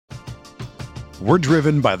We're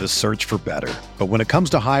driven by the search for better. But when it comes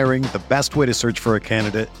to hiring, the best way to search for a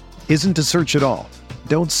candidate isn't to search at all.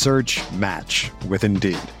 Don't search, match with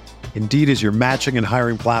Indeed. Indeed is your matching and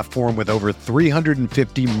hiring platform with over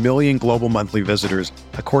 350 million global monthly visitors,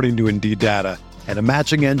 according to Indeed data, and a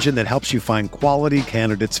matching engine that helps you find quality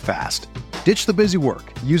candidates fast. Ditch the busy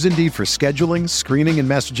work. Use Indeed for scheduling, screening, and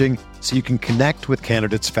messaging so you can connect with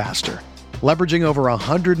candidates faster. Leveraging over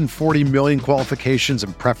 140 million qualifications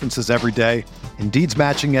and preferences every day, Indeed's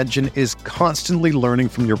matching engine is constantly learning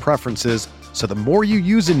from your preferences, so the more you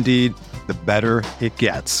use Indeed, the better it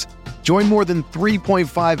gets. Join more than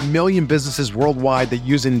 3.5 million businesses worldwide that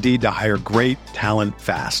use Indeed to hire great talent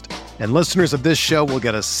fast. And listeners of this show will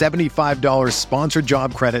get a $75 sponsored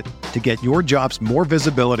job credit to get your jobs more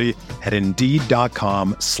visibility at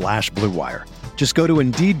Indeed.com/Blue Wire. Just go to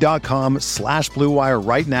Indeed.com/Blue Wire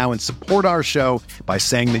right now and support our show by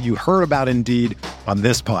saying that you heard about Indeed on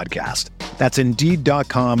this podcast. That's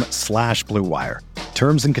Indeed.com/Blue Wire.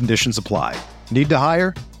 Terms and conditions apply. Need to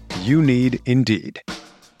hire? You need Indeed.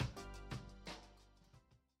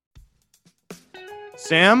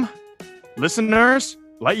 Sam, listeners,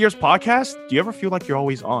 Light Years Podcast, do you ever feel like you're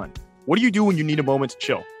always on? What do you do when you need a moment to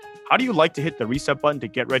chill? How do you like to hit the reset button to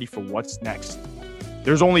get ready for what's next?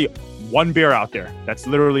 There's only one beer out there that's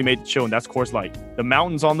literally made to chill, and that's Coors Light. The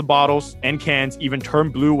mountains on the bottles and cans even turn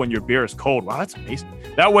blue when your beer is cold. Wow, that's amazing.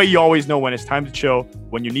 That way you always know when it's time to chill.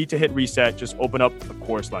 When you need to hit reset, just open up a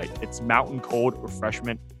Coors Light. It's mountain cold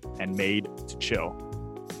refreshment and made to chill.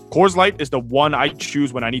 Coors Light is the one I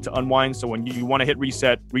choose when I need to unwind. So when you want to hit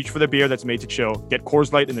reset, reach for the beer that's made to chill. Get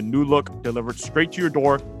Coors Light in the new look, delivered straight to your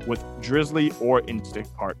door with Drizzly or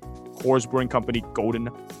Instacart. Coors Brewing Company, Golden,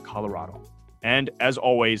 Colorado. And as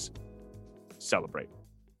always, celebrate.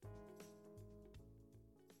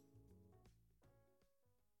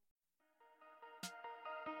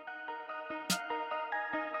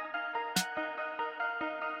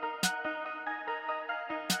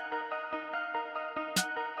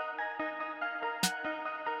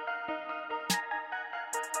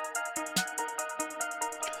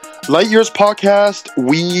 Light Years Podcast,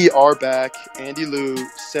 we are back. Andy Liu,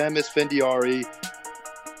 Sam Esfandiari.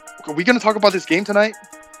 Are we going to talk about this game tonight?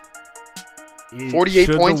 48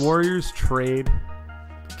 points. Should the Warriors trade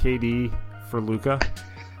KD for Luka?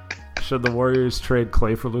 Should the Warriors trade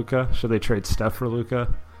Clay for Luka? Should they trade Steph for Luka?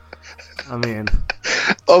 I mean,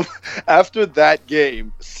 after that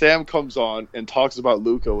game, Sam comes on and talks about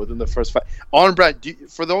Luka within the first five. On Brad,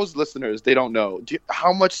 for those listeners, they don't know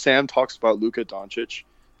how much Sam talks about Luka Doncic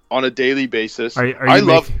on a daily basis.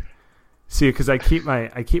 See, because I keep my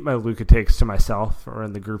Luka takes to myself or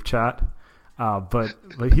in the group chat, but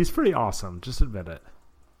he's pretty awesome. Just admit it.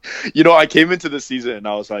 You know, I came into the season and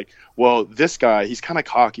I was like, well, this guy, he's kind of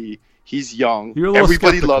cocky. He's young. Everybody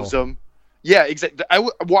skeptical. loves him. Yeah, exactly.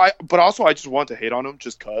 But also I just want to hate on him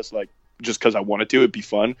just because I wanted to. It'd be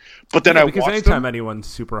fun. But then because anytime anyone's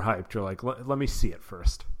super hyped, you're like, let me see it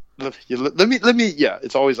first. Let me. Yeah,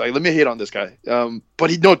 it's always like, let me hate on this guy.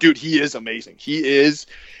 But he is amazing. He is,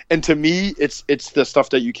 and to me, it's the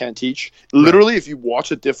stuff that you can't teach. Literally, if you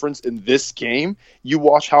watch a difference in this game, you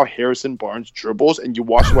watch how Harrison Barnes dribbles, and you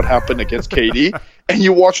watch what happened against KD, and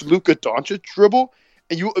you watch Luka Doncic dribble,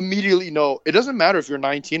 and you immediately know it doesn't matter if you're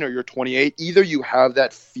 19 or you're 28. Either you have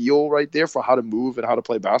that feel right there for how to move and how to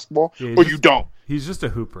play basketball, or you don't. He's just a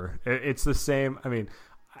hooper. It's the same. I mean,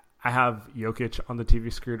 I have Jokic on the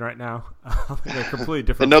TV screen right now. They're completely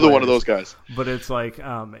different. Another players, one of those guys. But it's like,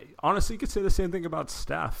 honestly, you could say the same thing about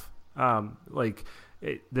Steph.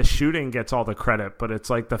 The shooting gets all the credit, but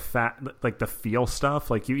it's like the feel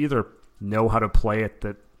stuff. Like you either know how to play at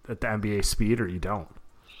the NBA speed or you don't.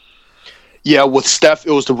 Yeah, with Steph, it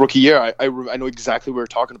was the rookie year. I know exactly what we're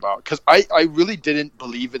talking about because I really didn't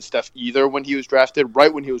believe in Steph either when he was drafted.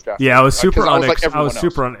 Right when he was drafted, yeah, I was super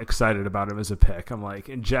excited about him as a pick. I'm like,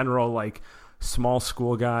 in general, like small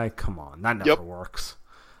school guy. Come on, that never works.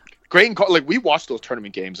 Great, we watched those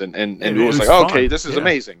tournament games and it was like, fun. Okay, this is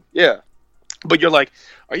amazing. Yeah, but you're like,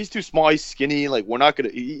 he's too small, he's skinny. Like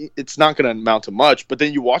it's not gonna amount to much. But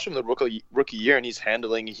then you watch him the rookie year, and he's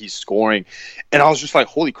handling, he's scoring, and I was just like,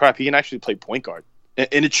 holy crap, he can actually play point guard, and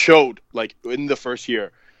it showed like in the first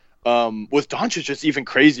year. With Doncic, it's even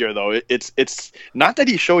crazier though. It's not that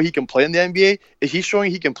he's showing he can play in the NBA; he's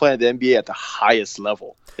showing he can play in the NBA at the highest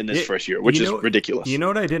level in this first year, which is ridiculous. You know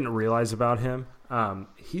what I didn't realize about him?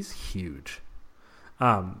 He's huge.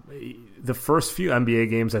 The first few NBA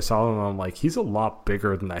games I saw him, I'm like, he's a lot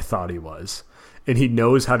bigger than I thought he was, and he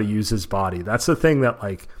knows how to use his body. That's the thing that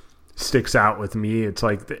like sticks out with me. It's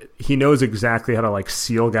like he knows exactly how to like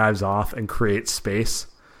seal guys off and create space.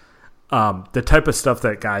 the type of stuff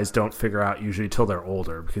that guys don't figure out usually till they're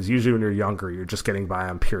older, because usually when you're younger, you're just getting by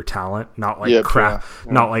on pure talent, not like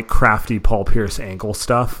not like crafty Paul Pierce ankle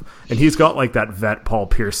stuff. And he's got like that vet Paul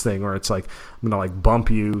Pierce thing where it's like, I'm going to like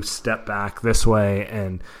bump you, step back this way,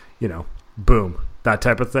 and, you know, boom, that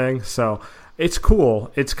type of thing. So it's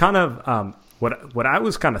cool. It's kind of what I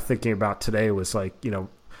was kind of thinking about today was like, you know,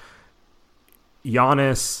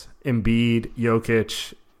 Giannis, Embiid,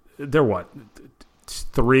 Jokic, they're what?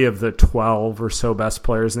 3 of the 12 or so best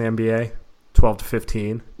players in the NBA, 12 to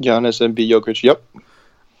 15. Giannis, Embiid, Jokic, yep.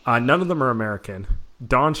 None of them are American.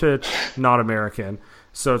 Doncic, not American.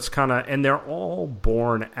 So it's kind of, and they're all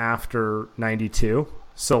born after 92.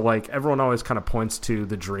 So like everyone always kind of points to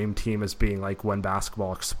the dream team as being like when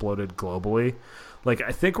basketball exploded globally. Like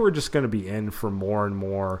I think we're just going to be in for more and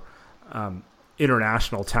more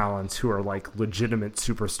international talents who are like legitimate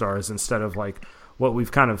superstars instead of like what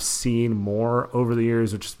we've kind of seen more over the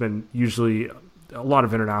years, which has been usually a lot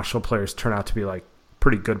of international players turn out to be like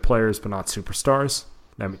pretty good players, but not superstars.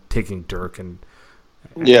 I mean, taking Dirk and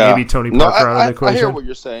maybe Tony Parker out of the equation. I hear what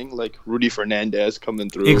you're saying, like Rudy Fernandez coming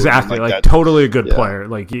through. Exactly, like totally a good player.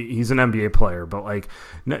 Like he's an NBA player, but like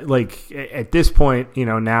at this point, you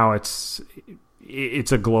know, now it's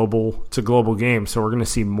a global game, so we're going to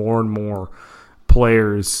see more and more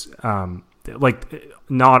players. Like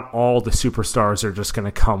not all the superstars are just going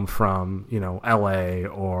to come from, you know, LA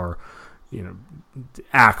or, you know,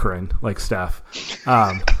 Akron like Steph. It's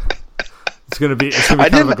going to be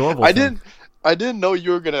kind of a global thing. I didn't know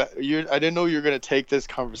you were gonna take this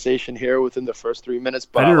conversation here within the first 3 minutes,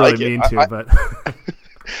 but I didn't really mean to. But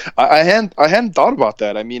I hadn't thought about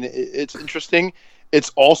that. I mean, it's interesting. It's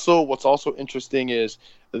also what's also interesting is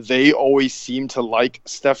they always seem to like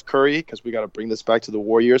Steph Curry, because we got to bring this back to the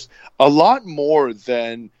Warriors, a lot more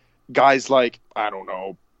than guys like, I don't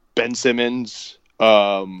know, Ben Simmons,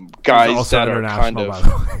 guys that are kind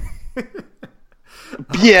of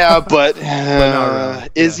yeah, but really.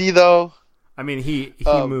 Is he though? I mean, he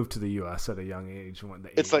moved to the U.S. at a young age.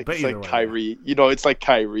 It's like Kyrie. You know, it's like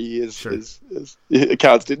Kyrie is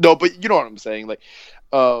accounts. No, but you know what I'm saying.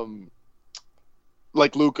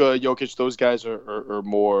 Like Luka, Jokic, those guys are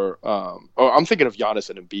more. I'm thinking of Giannis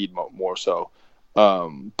and Embiid more so.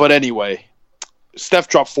 But anyway, Steph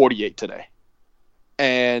dropped 48 today,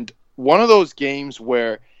 and one of those games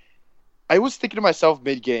where I was thinking to myself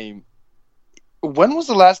mid-game, when was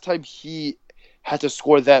the last time he had to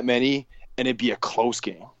score that many and it'd be a close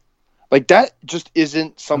game? Like that just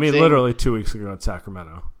isn't something. I mean, literally 2 weeks ago at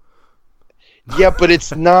Sacramento. Yeah, but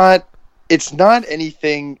it's not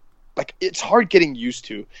anything. Like, it's hard getting used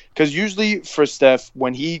to, because usually for Steph,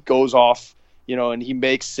 when he goes off, you know, and he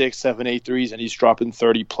makes 6, 7, 8 threes and he's dropping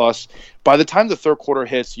 30 plus, by the time the third quarter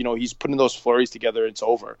hits, you know, he's putting those flurries together, it's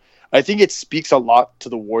over. I think it speaks a lot to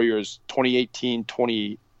the Warriors, 2018,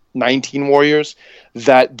 2019 Warriors,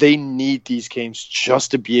 that they need these games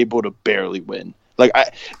just to be able to barely win. Like,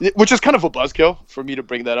 which is kind of a buzzkill for me to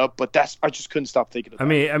bring that up, but I just couldn't stop thinking of that.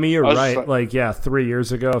 I mean, you're right. Like, yeah, 3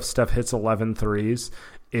 years ago, if Steph hits 11 threes,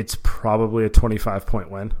 it's probably a 25-point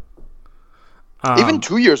win. Even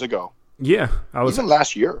 2 years ago. Yeah. Even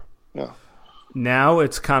last year. Yeah. Now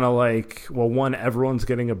it's kind of like, well, one, everyone's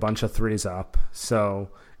getting a bunch of threes up, so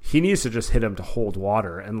he needs to just hit them to hold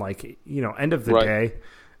water. And, like, you know, end of the day,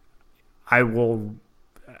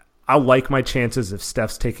 I'll like my chances if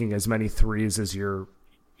Steph's taking as many threes as your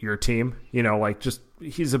team. You know, like, just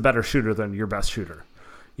he's a better shooter than your best shooter.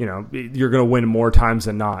 You know, you're going to win more times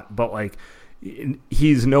than not. But, like,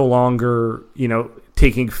 he's no longer, you know,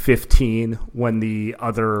 taking 15 when the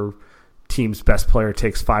other team's best player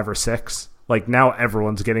takes 5 or 6. Like, now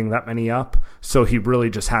everyone's getting that many up, so he really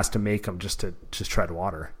just has to make them just to tread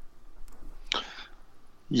water.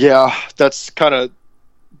 Yeah, that's kind of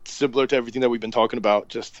similar to everything that we've been talking about.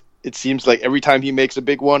 Just, it seems like every time he makes a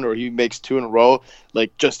big one or he makes 2 in a row,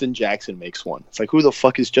 like Justin Jackson makes one. It's like, who the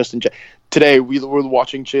fuck is Justin Jackson? Today we were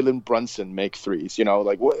watching Jalen Brunson make threes. You know,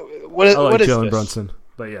 like what is Jalen this? Brunson,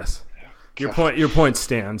 but yes, your point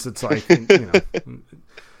stands. It's like, you know,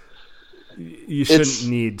 you shouldn't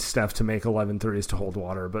need Steph to make 11 threes to hold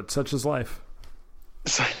water, but such is life.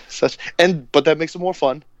 But that makes it more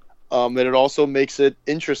fun, and it also makes it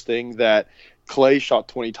interesting that Clay shot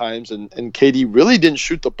 20 times and KD really didn't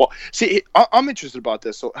shoot the ball. See, I'm interested about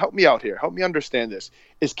this, so help me out here. Help me understand this.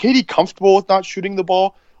 Is KD comfortable with not shooting the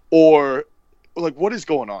ball, or like what is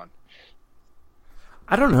going on?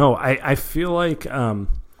 I don't know. I feel like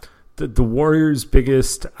the Warriors'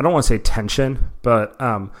 biggest, I don't want to say tension, but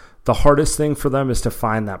the hardest thing for them is to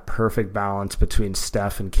find that perfect balance between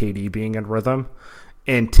Steph and KD being in rhythm.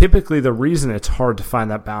 And typically the reason it's hard to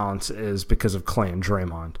find that balance is because of Clay and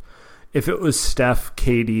Draymond. if it was Steph,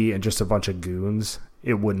 KD, and just a bunch of goons,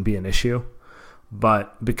 it wouldn't be an issue.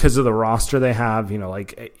 But because of the roster they have,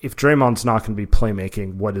 like if Draymond's not going to be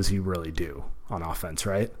playmaking, what does he really do on offense,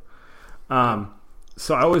 right?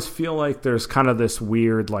 So I always feel like there's kind of this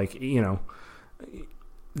weird, like, it's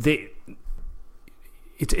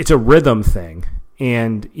a rhythm thing.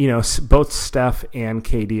 And, both Steph and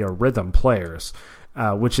KD are rhythm players,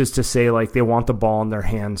 which is to say, like, they want the ball in their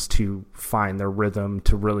hands to find their rhythm,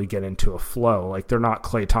 to really get into a flow. Like, they're not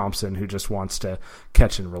Klay Thompson who just wants to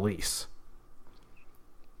catch and release.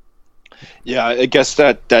 Yeah, I guess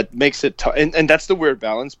that makes it tough, and that's the weird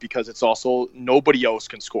balance, because it's also nobody else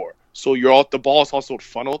can score, so the ball is also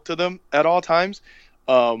funneled to them at all times.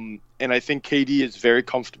 And I think KD is very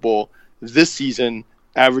comfortable this season,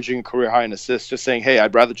 averaging a career high in assists, just saying, "Hey,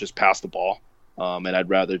 I'd rather just pass the ball, and I'd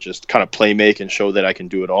rather just kind of play make and show that I can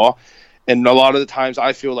do it all." And a lot of the times,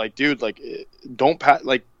 I feel like, dude, like, don't pass,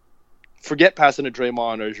 like, forget passing to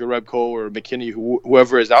Draymond or Jerebko or McKinney,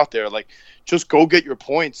 whoever is out there. Like, just go get your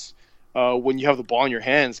points when you have the ball in your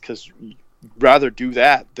hands, because you'd rather do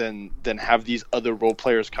that than have these other role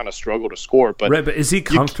players kind of struggle to score. But right, but is he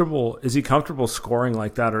comfortable? Is he comfortable scoring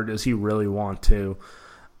like that, or does he really want to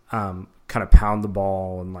kind of pound the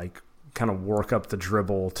ball and like kind of work up the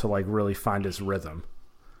dribble to like really find his rhythm?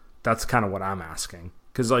 That's kind of what I'm asking,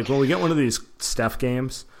 because like when we get one of these Steph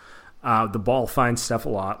games, the ball finds Steph a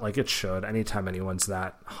lot, like it should. Anytime anyone's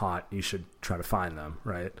that hot, you should try to find them,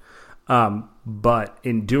 right? But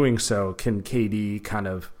in doing so, can KD kind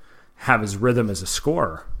of have his rhythm as a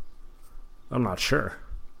scorer? I'm not sure.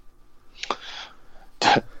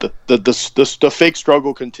 The fake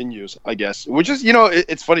struggle continues, I guess. Which is,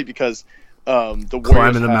 it's funny because the Warriors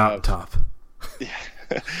climbing the mountaintop.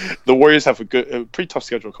 The Warriors have a pretty tough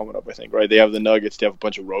schedule coming up, I think. Right? They have the Nuggets. They have a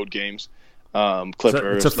bunch of road games.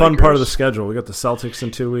 Clippers. It's a fun part of the schedule. We got the Celtics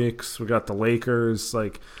in 2 weeks. We got the Lakers.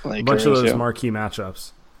 A bunch of those marquee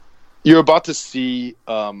matchups. You're about to see,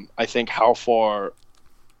 I think, how far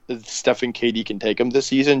Steph and KD can take them this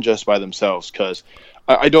season just by themselves, because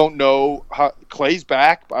I don't know how Klay's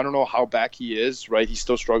back, but I don't know how back he is, right? He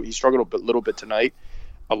struggled a little bit tonight,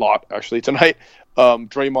 a lot actually tonight.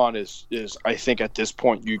 Draymond is I think at this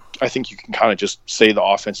point I think you can kind of just say the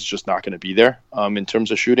offense is just not going to be there in terms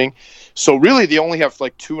of shooting. So really they only have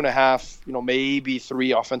like 2.5, maybe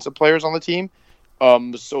 3 offensive players on the team.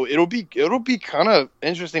 So it'll be kind of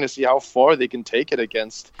interesting to see how far they can take it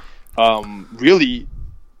against really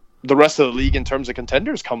the rest of the league in terms of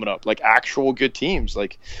contenders coming up, like actual good teams,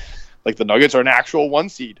 like the Nuggets are an actual 1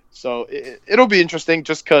 seed. So it'll be interesting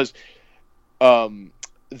just because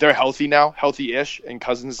they're healthy now, healthy-ish, and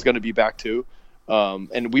Cousins is going to be back too.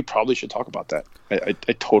 And we probably should talk about that.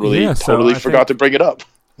 I totally forgot to bring it up.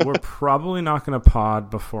 We're probably not going to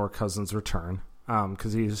pod before Cousins' return.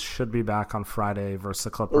 Because he should be back on Friday versus the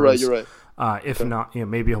Clippers. Right, you're right. If not,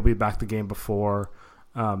 maybe he'll be back the game before.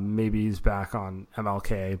 Maybe he's back on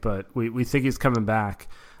MLK, but we think he's coming back.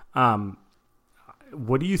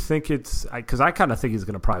 What do you think it's – because I kind of think he's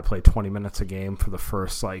going to probably play 20 minutes a game for the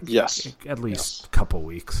first, at least couple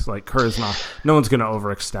weeks. Like, Kerr's not – no one's going to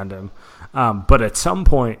overextend him. But at some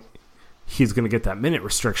point, he's going to get that minute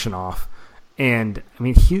restriction off. And, I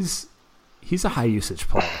mean, he's a high usage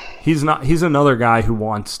player. He's another guy who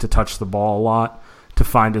wants to touch the ball a lot to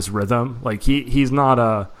find his rhythm. Like he's not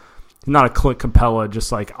a Clint Capella,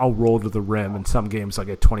 just like I'll roll to the rim. In some games I'll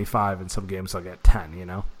get 25, in some games I'll get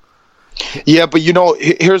 10. Yeah, but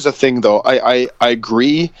here's the thing though. I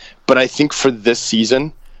agree, but I think for this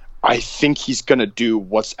season, I think he's gonna do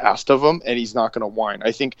what's asked of him, and he's not gonna whine.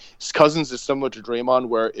 I think Cousins is similar to Draymond,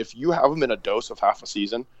 where if you have him in a dose of half a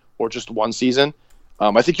season or just 1 season,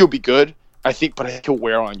 I think he'll be good. But I think he'll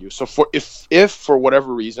wear on you. So if for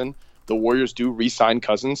whatever reason the Warriors do re-sign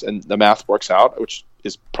Cousins and the math works out, which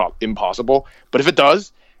is impossible, but if it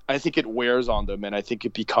does, I think it wears on them, and I think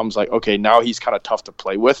it becomes like, okay, now he's kind of tough to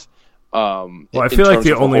play with. I feel like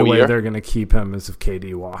the only way they're going to keep him is if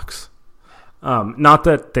KD walks. Not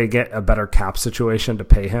that they get a better cap situation to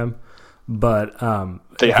pay him, but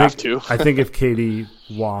they have to. I think if KD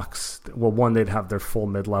walks, well, one, they'd have their full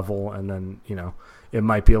mid-level, and then it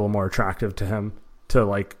might be a little more attractive to him to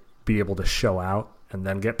like be able to show out and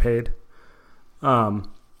then get paid.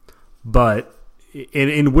 But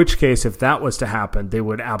in which case, if that was to happen, they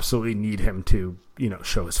would absolutely need him to,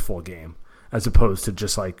 show his full game, as opposed to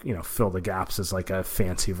just like, fill the gaps as like a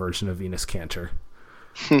fancy version of Enes Kanter.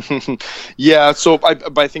 Yeah. So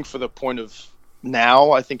I think for the point of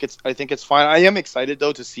now, I think it's fine. I am excited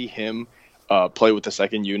though to see him play with the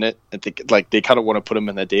second unit. I think like they kind of want to put him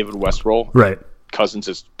in the David West role. Right. Cousins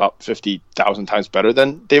is about 50,000 times better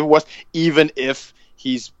than David West, even if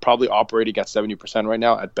he's probably operating at 70% right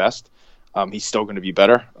now at best. He's still going to be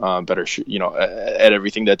better, at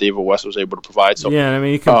everything that David West was able to provide. So yeah, I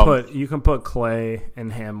mean, you can put Clay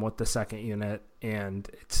and him with the second unit, and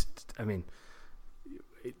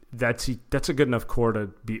that's a good enough core to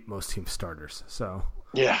beat most team starters. So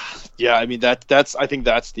yeah. I mean, I think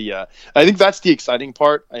that's the exciting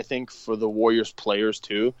part. I think for the Warriors players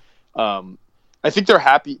too. I think they're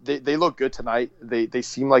happy. They look good tonight. They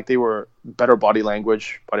seem like they were better body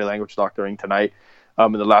language doctoring tonight.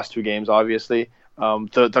 In the last two games, obviously.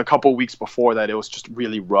 The couple weeks before that, it was just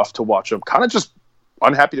really rough to watch them. Kind of just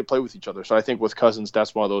unhappy to play with each other. So I think with Cousins,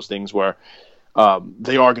 that's one of those things where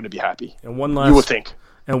they are going to be happy. And you would think.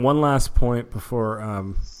 And one last point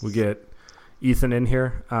before we get Ethan in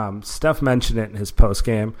here. Steph mentioned it in his post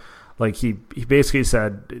game. Like he basically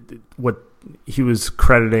said what he was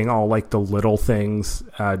crediting all like the little things,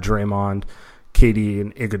 Draymond, KD,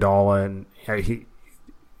 and Iguodala,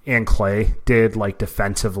 and Clay did, like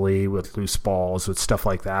defensively with loose balls, with stuff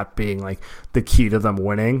like that being like the key to them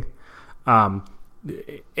winning. And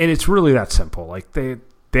it's really that simple. Like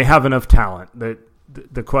they have enough talent.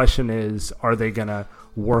 The question is, are they going to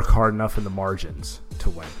work hard enough in the margins to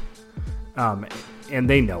win? And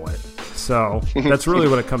they know it. So that's really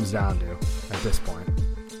what it comes down to at this point.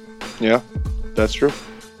 Yeah, that's true.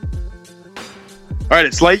 All right,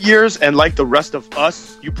 it's light years, and like the rest of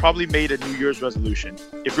us, you probably made a New Year's resolution.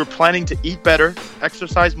 If you're planning to eat better,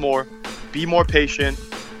 exercise more, be more patient,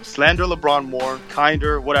 slander LeBron more,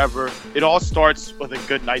 kinder, whatever, it all starts with a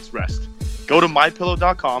good night's rest. Go to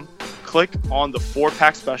MyPillow.com, click on the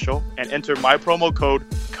 4-pack special, and enter my promo code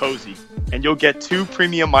COZY, and you'll get 2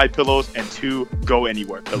 premium MyPillows and 2 Go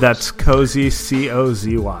Anywhere pillows. That's COZY,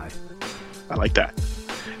 COZY. I like that.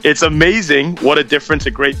 It's amazing what a difference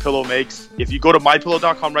a great pillow makes. If you go to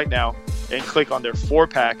MyPillow.com right now and click on their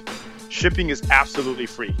 4-pack, shipping is absolutely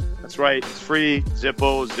free. That's right, it's free,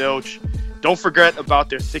 Zippo, Zilch. Don't forget about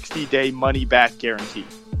their 60-day money-back guarantee.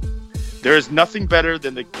 There is nothing better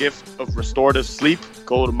than the gift of restorative sleep.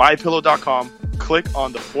 Go to MyPillow.com, click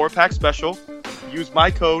on the 4-pack special, use my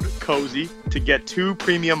code COZY to get 2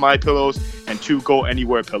 premium MyPillows and 2 Go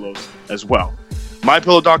Anywhere pillows as well.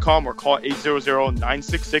 MyPillow.com or call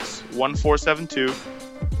 800-966-1472.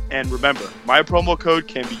 And remember, my promo code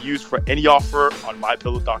can be used for any offer on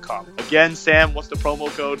MyPillow.com. Again, Sam, what's the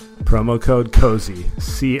promo code? Promo code COZY,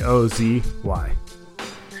 COZY.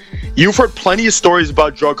 You've heard plenty of stories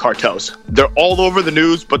about drug cartels. They're all over the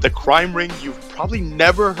news, but the crime ring you've probably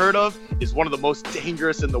never heard of is one of the most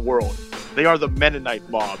dangerous in the world. They are the Mennonite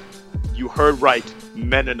mob. You heard right,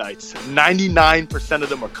 Mennonites. 99% of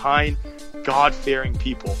them are kind, God-fearing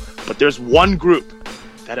people. But there's one group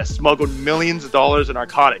that has smuggled millions of dollars in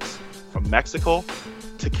narcotics from Mexico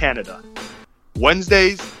to Canada.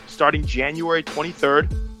 Wednesdays, starting January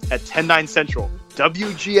 23rd at 10/9 Central,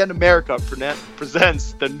 WGN America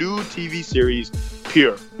presents the new TV series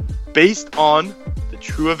Pure, based on the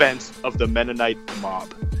true events of the Mennonite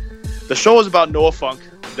mob. The show is about Noah Funk,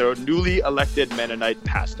 the newly elected Mennonite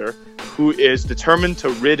pastor, who is determined to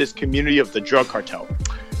rid his community of the drug cartel.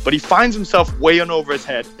 But he finds himself way in over his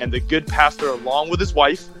head, and the good pastor, along with his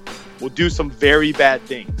wife, will do some very bad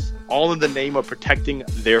things, all in the name of protecting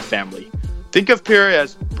their family. Think of Pure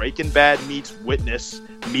as Breaking Bad meets Witness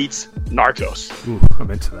meets Narcos. Ooh, I'm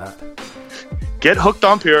into that. Get hooked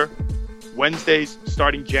on Pure, Wednesdays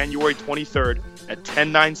starting January 23rd at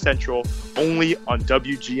 10/9 Central, only on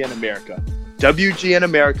WGN America. WGN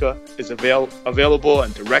America is available on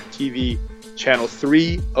DirecTV Channel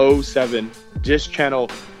 307, Dish Channel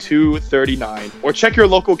 239, or check your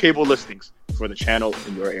local cable listings for the channel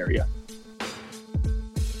in your area.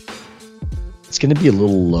 It's going to be a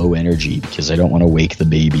little low energy because I don't want to wake the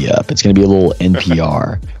baby up. It's going to be a little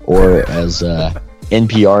NPR, or as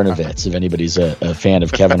NP Arnovitz, if anybody's a fan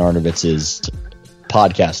of Kevin Arnovitz's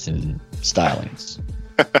podcasting stylings.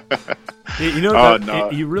 You know,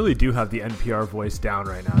 you really do have the NPR voice down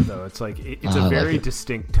right now, though. It's like it's a very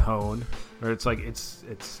distinct tone, where it's like it's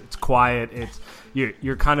quiet.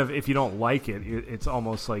 You're kind of, if you don't like it, it's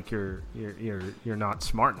almost like you're not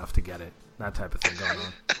smart enough to get it. That type of thing going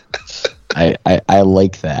on. I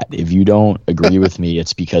like that. If you don't agree with me,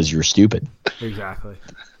 it's because you're stupid. Exactly.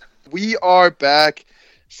 We are back.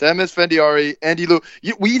 Sam Esfandiari, Andy Liu.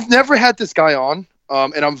 We've never had this guy on.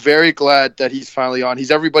 And I'm very glad that he's finally on. He's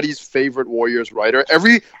everybody's favorite Warriors writer.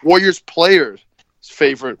 Every Warriors player's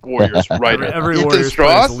favorite Warriors writer. Every Ethan Warriors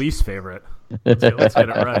Strauss? player's least favorite. Let's get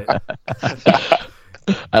it right.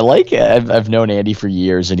 I like it. I've known Andy for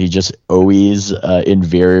years, and he just always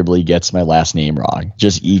invariably gets my last name wrong.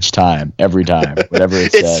 Just each time, every time, whatever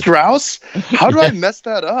it says. It's Strauss? How do I mess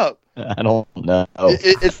that up? I don't know.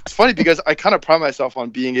 It's funny because I kind of pride myself on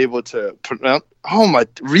being able to pronounce. Oh my!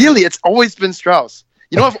 Really, it's always been Strauss.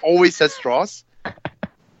 You know, I've always said Strauss. Wow.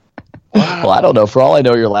 Well, I don't know. For all I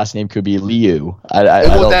know, your last name could be Liu.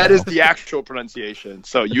 That is the actual pronunciation.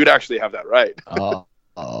 So you'd actually have that right. Oh,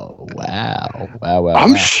 wow.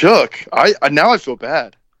 I'm shook. Now I feel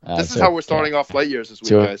bad. This is So, how we're starting off light years this week,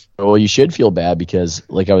 So, guys. well, you should feel bad because,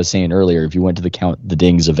 like I was saying earlier, if you went to the Count the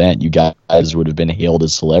Dings event, you guys would have been hailed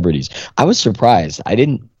as celebrities. I was surprised. I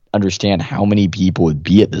didn't understand how many people would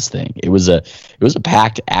be at this thing. It was a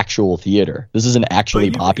packed actual theater. This is an actually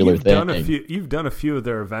popular thing. You've done a few of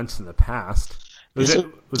their events in the past. Was it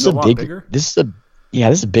This a lot bigger? This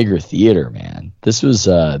is a bigger theater, man. This was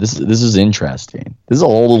this is interesting. This is a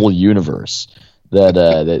whole little universe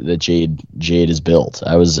that Jade has built.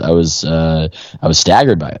 I was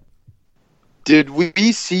staggered by it. Did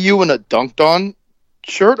we see you in a Dunked On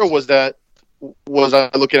shirt, or was I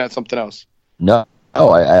looking at something else? No,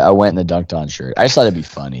 I went in the Dunked On shirt. I just thought it'd be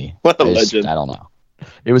funny. What a legend! I don't know.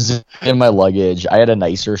 It was in my luggage. I had a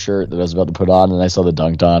nicer shirt that I was about to put on, and I saw the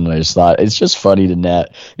Dunked On, and I just thought it's just funny to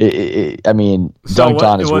net. Dunked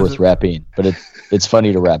On is worth repping, but it's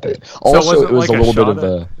funny to rep it. Also, it was a little bit of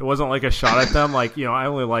a. It wasn't like a shot at them. Like, I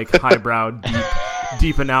only like highbrow,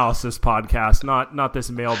 deep analysis podcasts, not this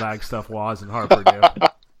mailbag stuff Waz and Harper do.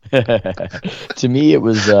 To me, it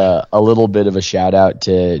was a little bit of a shout out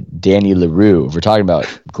to Danny LaRue. If we're talking about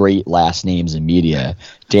great last names in media,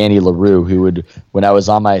 Danny LaRue, who would, when I was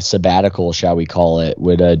on my sabbatical, shall we call it,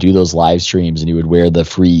 would do those live streams, and he would wear the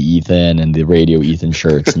free Ethan and the radio Ethan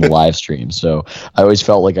shirts in the live stream. So I always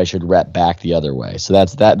felt like I should rep back the other way. So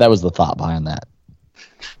that was the thought behind that.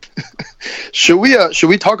 Should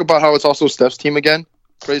we talk about how it's also Steph's team again?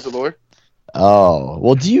 Praise the Lord. Oh,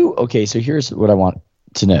 well, okay, so here's what I want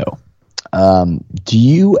to know. Do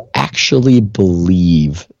you actually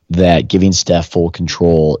believe that giving Steph full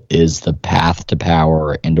control is the path to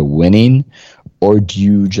power and to winning, or do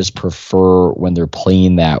you just prefer when they're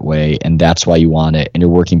playing that way and that's why you want it and you're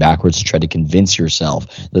working backwards to try to convince yourself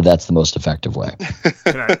that that's the most effective way?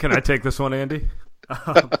 Can I take this one, Andy?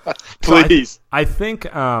 Please. I think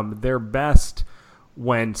they're best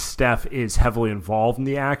when Steph is heavily involved in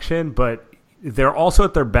the action, but they're also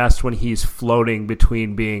at their best when he's floating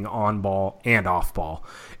between being on ball and off ball.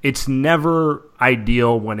 It's never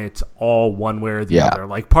ideal when it's all one way or the other.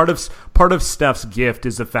 Like part of Steph's gift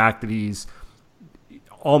is the fact that he's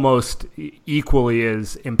almost equally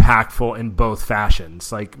as impactful in both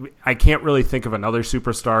fashions. Like, I can't really think of another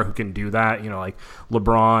superstar who can do that. Like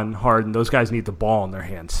LeBron, Harden, those guys need the ball in their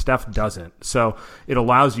hands. Steph doesn't. So it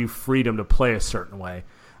allows you freedom to play a certain way.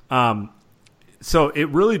 So it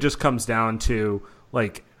really just comes down to,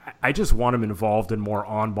 like, I just want him involved in more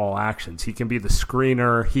on-ball actions. He can be the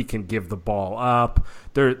screener. He can give the ball up.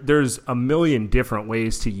 There's a million different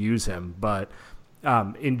ways to use him, but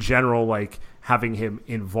in general, like, having him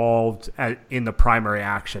involved in the primary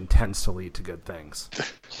action tends to lead to good things.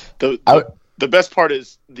 The best part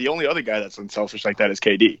is the only other guy that's unselfish like that is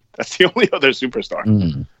KD. That's the only other superstar.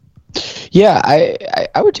 Mm. Yeah,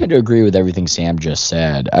 I would tend to agree with everything Sam just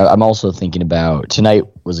said. I'm also thinking about tonight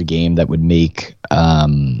was a game that would make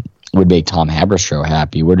Tom Haberstroh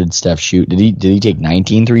happy. Where did Steph shoot? Did he take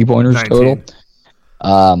 19 3-pointers total?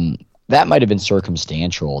 That might have been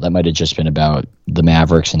circumstantial. That might have just been about the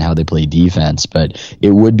Mavericks and how they play defense. But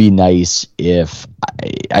it would be nice if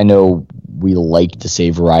I know we like to say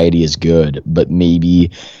variety is good, but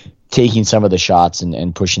maybe taking some of the shots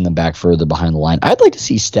and pushing them back further behind the line. I'd like to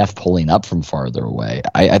see Steph pulling up from farther away.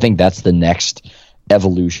 I think that's the next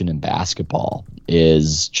evolution in basketball,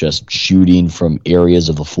 is just shooting from areas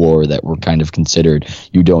of the floor that were kind of considered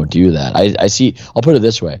you don't do that. I'll put it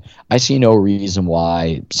this way. I see no reason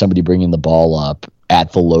why somebody bringing the ball up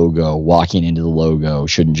at the logo, walking into the logo,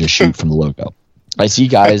 shouldn't just shoot from the logo. I see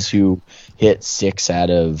guys who hit 6 out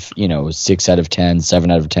of 10,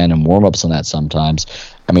 7 out of 10 in warm-ups on that sometimes.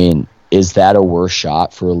 I mean, is that a worse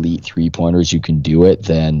shot for elite three-pointers? You can do it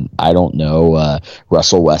than, I don't know,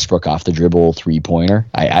 Russell Westbrook off the dribble three-pointer?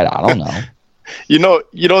 I don't know.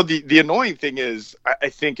 The annoying thing is, I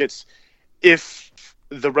think it's, if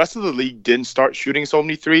the rest of the league didn't start shooting so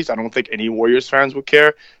many threes, I don't think any Warriors fans would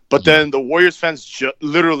care. But then the Warriors fans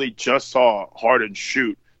literally just saw Harden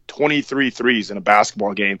shoot 23 threes in a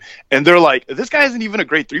basketball game, and they're like, this guy isn't even a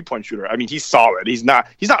great three-point shooter. I mean, he's solid. He's not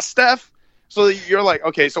Steph. So you're like,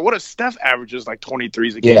 okay, so what if Steph averages like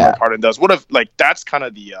 23s a game like Harden does? What if, like, that's kind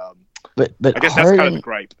of the but I guess Harden, that's kind of the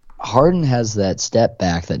gripe. Harden has that step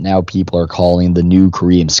back that now people are calling the new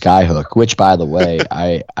Kareem skyhook, which, by the way,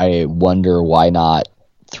 I wonder why not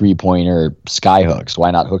three-pointer skyhooks?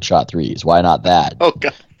 Why not hook shot threes? Why not that? Oh,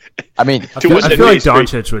 God. I feel like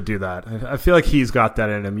Doncic would do that. I feel like he's got that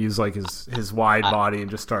in him. Use like his wide body and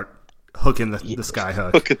just start hooking the sky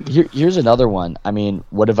hook. Here's another one. I mean,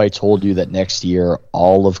 what if I told you that next year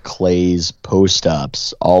all of Clay's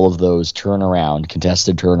post-ups, all of those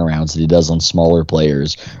contested turnarounds that he does on smaller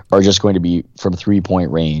players are just going to be from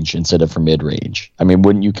 3-point range instead of from mid-range? I mean,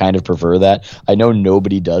 wouldn't you kind of prefer that? I know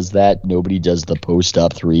nobody does that. Nobody does the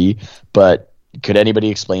post-up three, but could anybody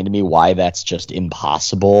explain to me why that's just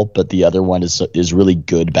impossible, but the other one is really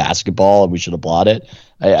good basketball and we should applaud it?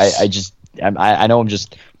 I know I'm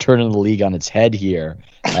just turning the league on its head here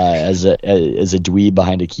as a dweeb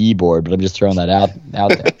behind a keyboard, but I'm just throwing that out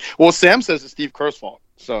there. Well, Sam says it's Steve Kerr's fault,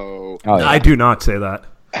 so I do not say that.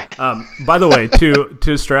 By the way,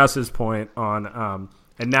 to Strauss's point on,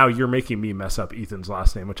 and now you're making me mess up Ethan's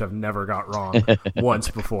last name, which I've never got wrong once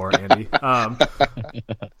before, Andy.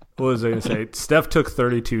 What was I going to say? Steph took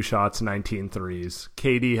 32 shots, 19 threes.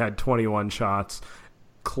 KD had 21 shots.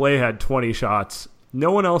 Clay had 20 shots.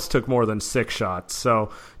 No one else took more than 6 shots.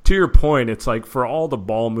 So to your point, it's like for all the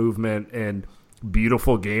ball movement and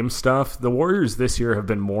beautiful game stuff, the Warriors this year have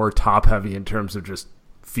been more top heavy in terms of just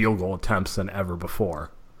field goal attempts than ever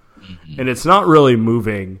before. Mm-hmm. And it's not really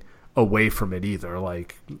moving away from it either.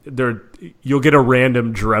 Like you'll get a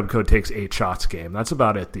random Jerebko takes 8 shots game. That's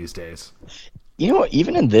about it these days. You know,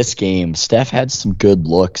 even in this game, Steph had some good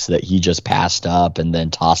looks that he just passed up and then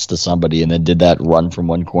tossed to somebody and then did that run from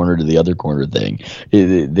one corner to the other corner thing.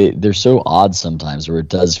 They're so odd sometimes where it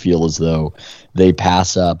does feel as though they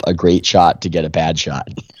pass up a great shot to get a bad shot.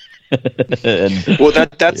 That's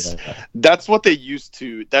what they used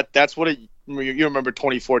to. That's what you remember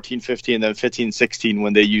 2014-15 and then 15-16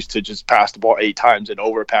 when they used to just pass the ball 8 times and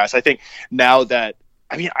overpass. I think now that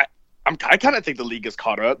I kind of think the league is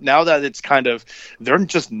caught up now that it's kind of they're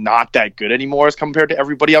just not that good anymore as compared to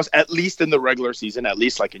everybody else, at least in the regular season, at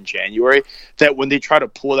least like in January, that when they try to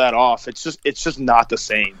pull that off, it's just not the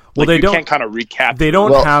same. Well, like, you can't kind of recap. They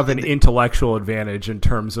don't have an intellectual advantage in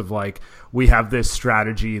terms of like we have this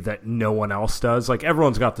strategy that no one else does. Like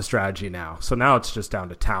everyone's got the strategy now, so now it's just down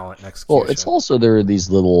to talent and execution. Well, it's also there are these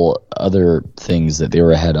little other things that they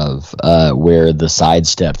were ahead of, where the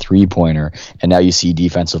sidestep 3-pointer, and now you see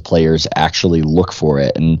defensive players actually look for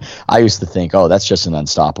it. And I used to think, oh, that's just an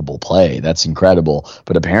unstoppable play. That's incredible.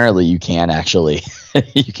 But apparently you can actually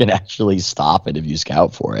stop it if you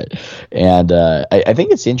scout for it. And I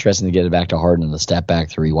think it's interesting to get it back to Harden in the step back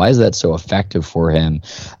 3. Why is that so effective for him?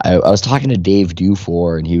 I was talking to Dave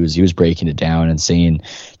Dufour, and he was breaking it down and saying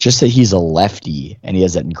just that he's a lefty and he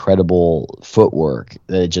has that incredible footwork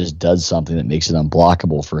that it just does something that makes it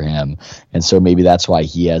unblockable for him. And so maybe that's why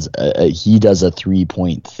he does a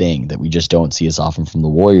 3-point thing that we just don't see as often from the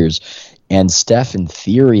Warriors. And Steph, in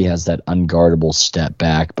theory, has that unguardable step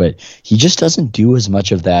back, but he just doesn't do as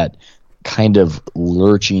much of that kind of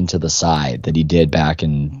lurching to the side that he did back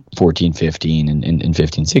in 14-15 and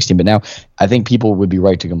 15-16. But now I think people would be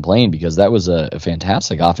right to complain because that was a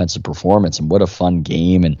fantastic offensive performance, and what a fun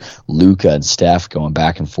game. And Luka and Steph going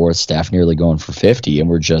back and forth, Steph nearly going for 50, and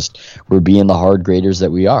we're being the hard graders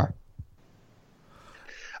that we are.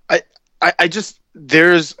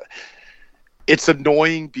 It's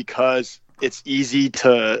annoying because it's easy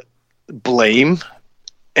to blame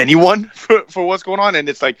anyone for what's going on, and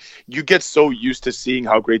it's like you get so used to seeing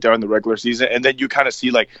how great they are in the regular season, and then you kind of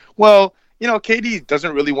see like, well, KD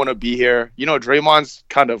doesn't really want to be here. Draymond's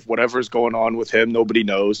kind of whatever's going on with him, nobody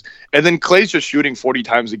knows. And then Clay's just shooting 40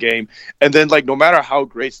 times a game. And then, like, no matter how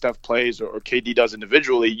great Steph plays or KD does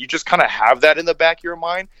individually, you just kind of have that in the back of your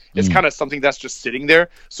mind. It's kind of something that's just sitting there.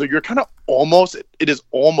 So you're kind of it is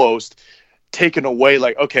almost taken away.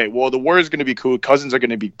 Like, okay, well, the Warriors are going to be cool. Cousins are going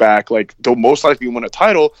to be back. Like, they'll most likely win a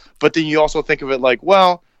title. But then you also think of it like,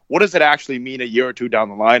 well, what does it actually mean a year or two down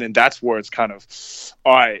the line? And that's where it's kind of,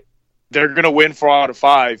 all right, they're going to win 4 out of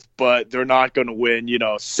 5, but they're not going to win,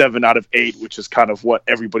 7 out of 8, which is kind of what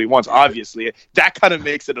everybody wants. Obviously, that kind of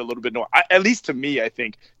makes it a little bit more, at least to me, I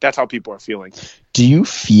think that's how people are feeling. Do you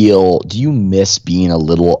miss being a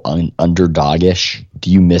little underdogish?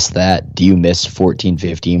 Do you miss that? Do you miss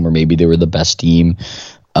 14-15 where maybe they were the best team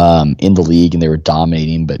in the league and they were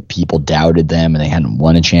dominating, but people doubted them and they hadn't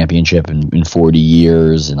won a championship in 40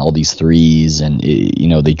 years and all these threes and,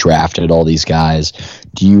 they drafted all these guys.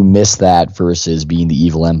 Do you miss that versus being the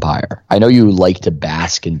evil empire? I know you like to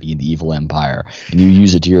bask in being the evil empire and you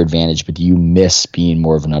use it to your advantage, but do you miss being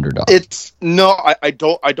more of an underdog? I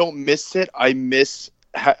don't miss it. I miss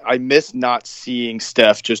not seeing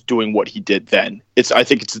Steph just doing what he did then. I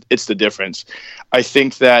think it's the difference. I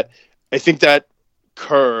think that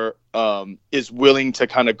Kerr is willing to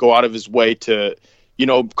kind of go out of his way to,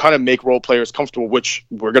 kind of make role players comfortable, which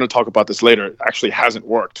we're going to talk about this later, actually hasn't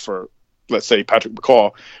worked for, let's say, Patrick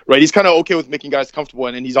McCaw, right? He's kind of okay with making guys comfortable,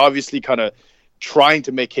 and he's obviously kind of trying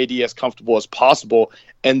to make KD as comfortable as possible.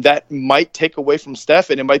 And that might take away from Steph,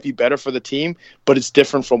 and it might be better for the team, but it's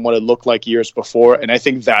different from what it looked like years before. And I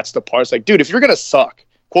think that's the part. It's like, dude, if you're going to suck,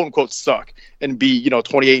 quote unquote suck, and be,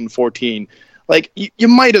 28-14, like you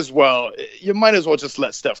might as well just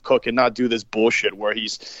let Steph cook and not do this bullshit where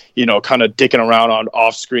he's, kind of dicking around on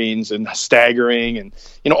off screens and staggering and,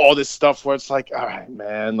 all this stuff where it's like, all right,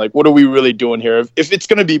 man, like, what are we really doing here? If it's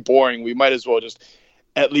going to be boring, we might as well just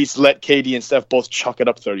at least let KD and Steph both chuck it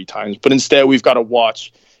up 30 times. But instead, we've got to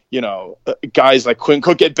watch, guys like Quinn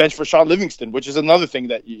Cook get benched for Sean Livingston, which is another thing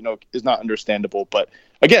that, is not understandable. But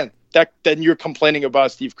again, then you're complaining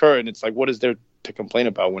about Steve Kerr, and it's like, what is there to complain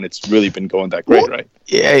about when it's really been going that great, right?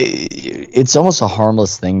 Yeah, it's almost a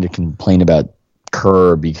harmless thing to complain about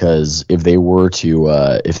Kerr, because if they were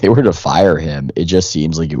to fire him, it just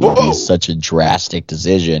seems like it would be such a drastic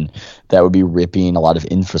decision that would be ripping a lot of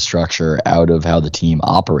infrastructure out of how the team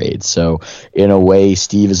operates. So in a way,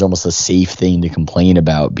 Steve is almost a safe thing to complain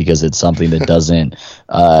about, because it's something that doesn't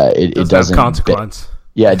it doesn't have consequence.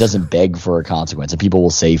 It doesn't beg for a consequence. And people will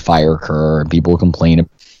say fire Kerr, and people will complain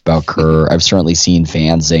about Kerr. I've certainly seen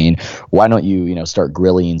fans saying, why don't you, start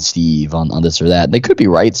grilling Steve on this or that? And they could be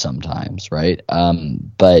right sometimes, right?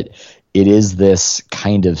 But it is this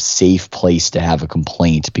kind of safe place to have a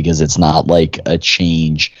complaint, because it's not like a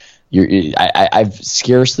change. I've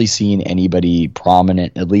scarcely seen anybody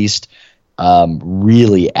prominent, at least,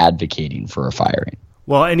 really advocating for a firing.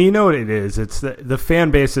 Well, and you know what it is? It's the fan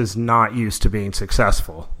base is not used to being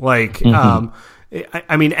successful. Like,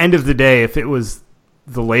 I mean, end of the day, if it was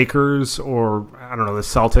the Lakers or, I don't know, the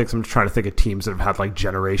Celtics, I'm just trying to think of teams that have had like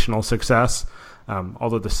generational success.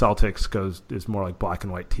 Although the Celtics is more like black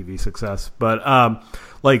and white TV success, but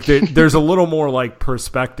there's a little more like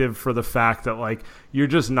perspective for the fact that like you're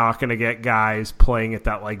just not going to get guys playing at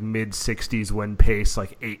that like mid 60s win pace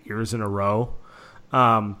like 8 years in a row.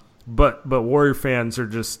 But Warrior fans are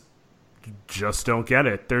just don't get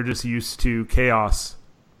it. They're just used to chaos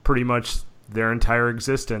pretty much their entire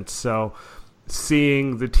existence. So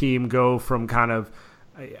seeing the team go from kind of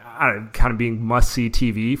being must-see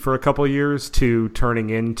TV for a couple of years to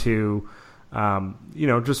turning into,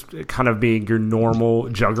 just kind of being your normal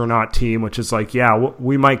juggernaut team, which is like,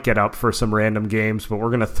 we might get up for some random games, but we're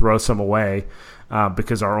going to throw some away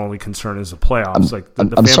because our only concern is the playoffs. The fan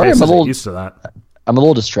base isn't used to that. I'm a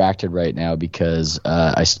little distracted right now because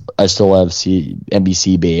I still have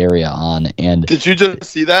NBC Bay Area on. And did you just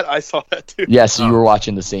see that? I saw that too. Yes, you were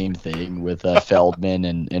watching the same thing with Feldman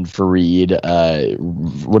and Fareed.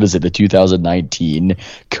 What is it? The 2019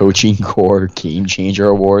 Coaching Corps Game Changer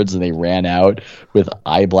Awards, and they ran out with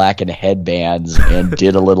eye black and headbands and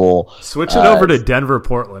did a little switch it over to Denver,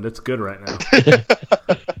 Portland. It's good right now.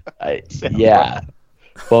 Yeah.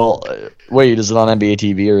 Well, wait, is it on NBA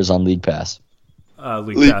TV or is it on League Pass?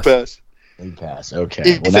 League Pass. League Pass.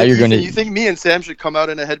 Okay. Well, now you're going to. You think me and Sam should come out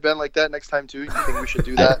in a headband like that next time too? You think we should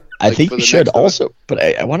do that? I think we should also, but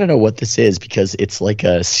I want to know what this is, because it's like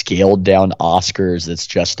a scaled down Oscars that's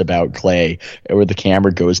just about Clay, where the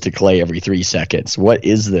camera goes to Clay every 3 seconds. What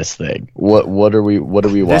is this thing? What are we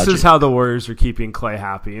watching? This is how the Warriors are keeping Clay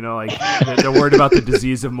happy. Like they're worried about the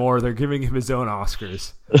disease of more. They're giving him his own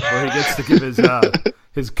Oscars, where he gets to give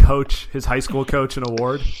his high school coach an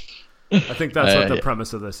award. I think that's what the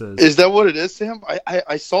premise of this is. Is that what it is, Sam?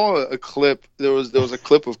 I saw a clip. There was a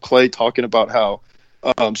clip of Clay talking about how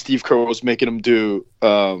Steve Kerr was making him do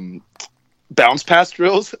bounce pass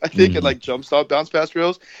drills, I think, and like jump stop bounce pass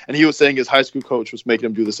drills, and he was saying his high school coach was making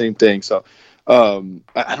him do the same thing. So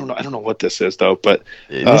I don't know what this is though, but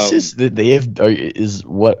this is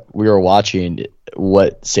what we were watching.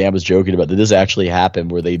 What Sam was joking about, that this actually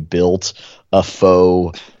happened, where they built a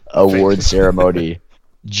faux award ceremony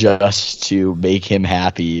just to make him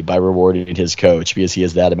happy by rewarding his coach, because he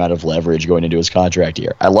has that amount of leverage going into his contract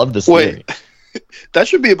year. I love this theory. That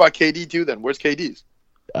should be about KD too then. Where's KD's?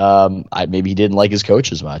 Maybe he didn't like his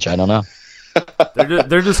coach as much. I don't know.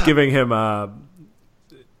 They're just giving him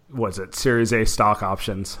Series A stock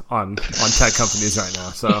options on tech companies right now.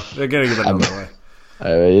 So they're going to give it another way.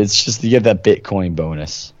 It's just, you get that Bitcoin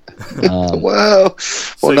bonus. Wow.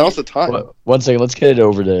 Well, now's the time. One second, let's get it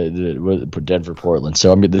over to Denver, Portland.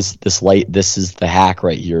 So this is the hack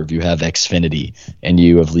right here. If you have Xfinity and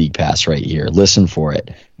you have League Pass right here, listen for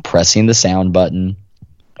it. Pressing the sound button.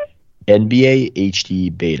 NBA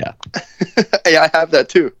HD beta. Hey, I have that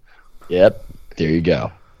too. Yep. There you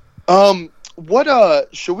go.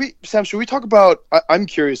 Should we talk about? I'm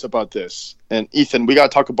curious about this, and Ethan, we got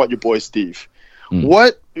to talk about your boy Steve.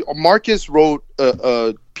 What Marcus wrote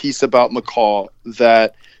a piece about McCaw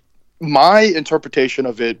that my interpretation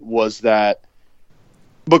of it was that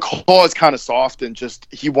McCaw is kind of soft and just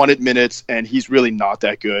he wanted minutes and he's really not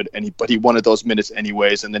that good but he wanted those minutes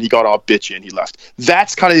anyways, and then he got all bitchy and he left.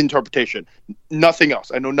 That's kind of the interpretation. Nothing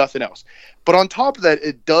else. I know nothing else. But on top of that,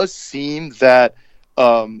 it does seem that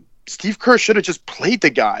Steve Kerr should have just played the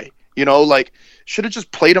guy. Should have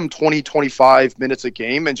just played him 20, 25 minutes a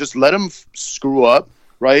game and just let him screw up,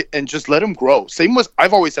 right? And just let him grow. Same was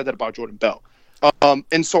I've always said that about Jordan Bell.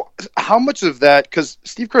 And so how much of that, because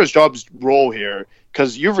Steve Kerr's role here,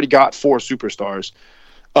 because you've already got 4 superstars,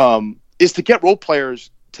 is to get role players,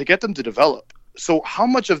 to get them to develop. So how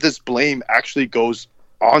much of this blame actually goes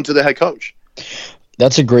on to the head coach?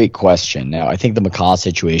 That's a great question. Now, I think the McCaw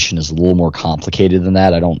situation is a little more complicated than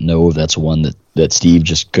that. I don't know if that's one that Steve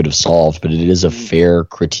just could have solved, but it is a fair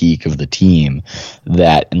critique of the team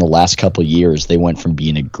that in the last couple of years, they went from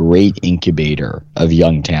being a great incubator of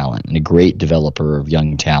young talent and a great developer of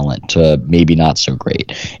young talent to maybe not so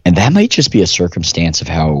great. And that might just be a circumstance of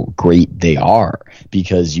how great they are,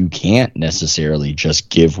 because you can't necessarily just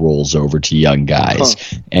give roles over to young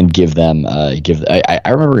guys and give them I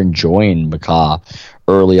remember enjoying McCaw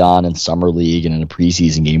early on in summer league and in a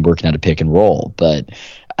preseason game working out a pick and roll, but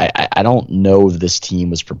I don't know if this team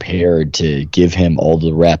was prepared to give him all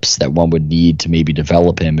the reps that one would need to maybe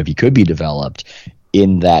develop him if he could be developed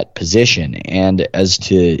in that position. And as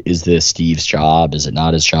to, is this Steve's job? Is it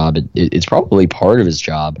not his job? It's probably part of his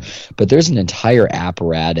job, but there's an entire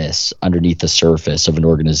apparatus underneath the surface of an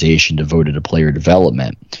organization devoted to player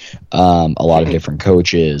development. A lot of different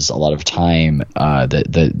coaches, a lot of time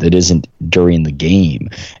that isn't during the game.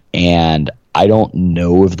 And I don't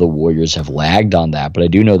know if the Warriors have lagged on that, but I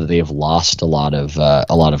do know that they have lost a lot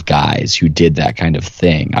of guys who did that kind of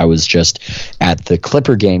thing. I was just at the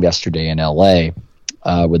Clipper game yesterday in LA,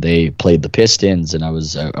 where they played the Pistons, and I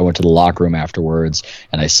went to the locker room afterwards,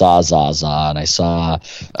 and I saw Zaza, and I saw,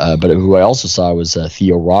 but who I also saw was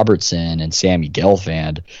Theo Robertson and Sammy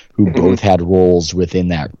Gelfand, who both had roles within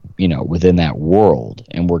that world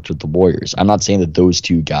and worked with the Warriors. I'm not saying that those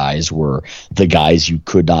two guys were the guys you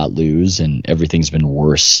could not lose, and everything's been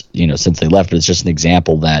worse, since they left. But it's just an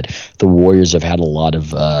example that the Warriors have had a lot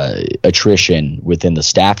of attrition within the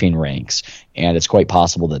staffing ranks, and it's quite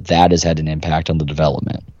possible that has had an impact on the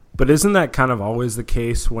development. But isn't that kind of always the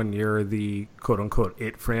case when you're the quote-unquote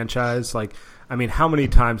it franchise? How many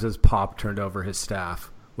times has Pop turned over his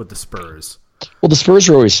staff with the Spurs? Well, the Spurs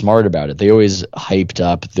are always smart about it. They always hyped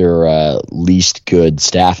up their least good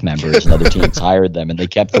staff members, and other teams hired them, and they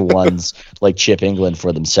kept the ones like Chip England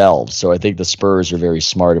for themselves. So I think the Spurs are very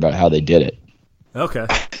smart about how they did it. Okay.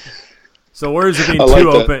 So the Warriors are being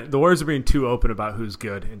too open. The Warriors are being too open about who's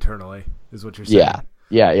good internally, is what you're saying.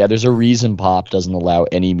 Yeah. There's a reason Pop doesn't allow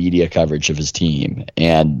any media coverage of his team,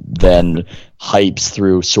 and then hypes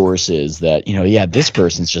through sources that this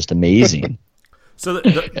person's just amazing. So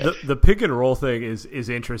the pick and roll thing is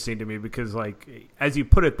interesting to me because, as you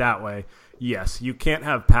put it that way, yes, you can't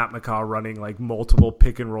have Pat McCaw running multiple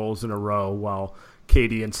pick and rolls in a row while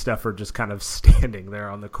KD and Steph are just kind of standing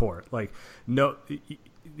there on the court. No,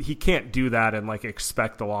 he can't do that and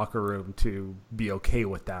expect the locker room to be okay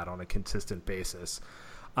with that on a consistent basis.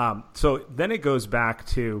 So then it goes back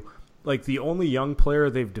to the only young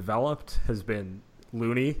player they've developed has been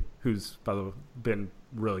Looney, who's by the way been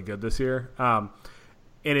really good this year.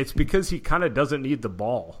 And it's because he kind of doesn't need the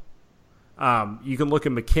ball. You can look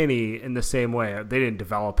at McKinney in the same way. They didn't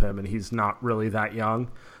develop him, and he's not really that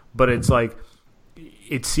young. But it's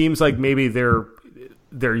it seems like maybe their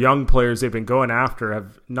young players they've been going after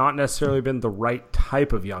have not necessarily been the right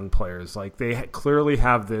type of young players. They clearly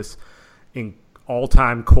have this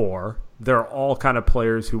all-time core. They're all kind of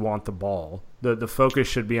players who want the ball. The focus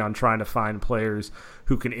should be on trying to find players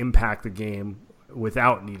who can impact the game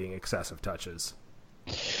without needing excessive touches.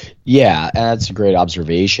 Yeah, that's a great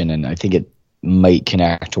observation, and I think it might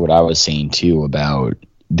connect to what I was saying too about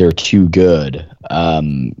they're too good,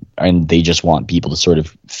 and they just want people to sort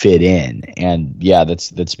of fit in. And yeah,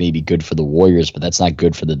 that's maybe good for the Warriors, but that's not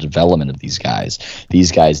good for the development of these guys.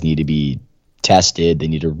 These guys need to be tested. They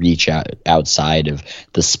need to reach outside of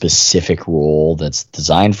the specific role that's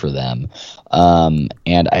designed for them.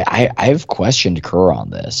 And I've questioned Kerr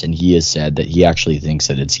on this, and he has said that he actually thinks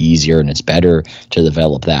that it's easier and it's better to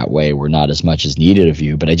develop that way where not as much is needed of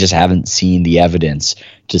you. But I just haven't seen the evidence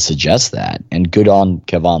to suggest that. And good on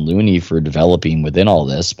Kevon Looney for developing within all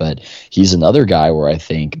this, but he's another guy where I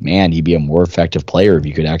think, man, he'd be a more effective player if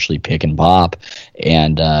you could actually pick and pop.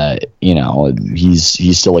 And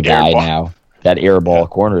he's still a guy now. that air ball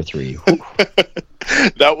corner three.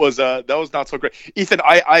 That was not so great. Ethan,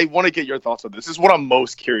 I want to get your thoughts on this. This is what I'm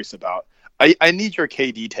most curious about. I need your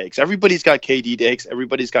KD takes. Everybody's got KD takes.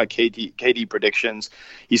 Everybody's got KD predictions.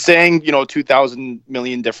 He's saying, 2,000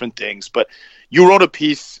 million different things, but you wrote a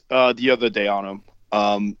piece the other day on him,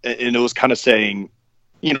 and it was kind of saying,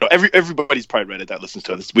 everybody's probably read it that listens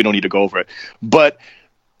to this. We don't need to go over it. But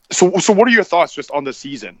so what are your thoughts just on the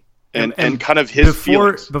season and kind of his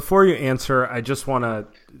feelings? Before you answer, I just want to,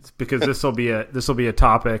 because this will be a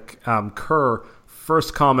topic. Kerr,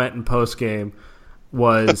 first comment in post game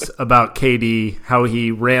was about KD, how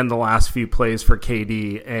he ran the last few plays for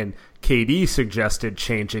KD, and KD suggested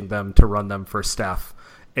changing them to run them for Steph,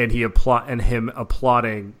 and him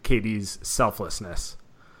applauding KD's selflessness.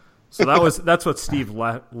 So that's what Steve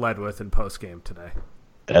led with in post game today.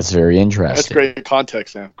 That's very interesting. That's great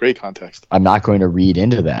context, Sam. Great context. I'm not going to read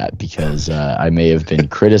into that because I may have been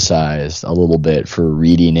criticized a little bit for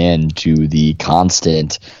reading into the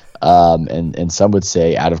constant and some would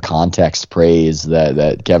say out of context praise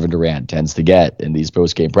that Kevin Durant tends to get in these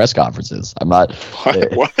post-game press conferences. I'm not...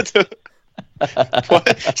 What?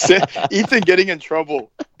 What? Ethan getting in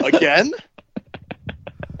trouble again?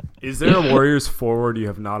 Is there a Warriors forward you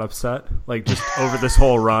have not upset? Like, just over this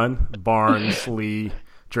whole run? Barnes, Lee,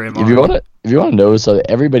 Draymond? If you want to know, so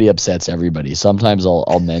everybody upsets everybody. Sometimes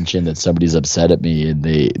I'll mention that somebody's upset at me and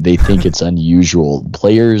they think it's unusual.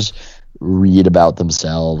 Players read about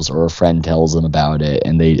themselves or a friend tells them about it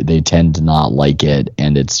and they tend to not like it,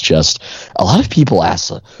 and it's just a lot of people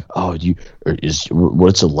ask,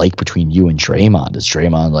 what's it like between you and Draymond? Is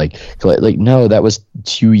Draymond like no, that was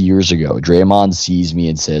 2 years ago. Draymond sees me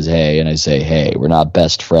and says hey, and I say hey, we're not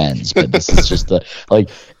best friends, but this is just a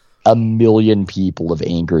million people have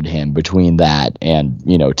angered him between that and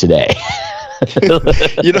today. I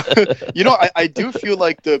do feel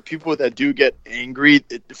like the people that do get angry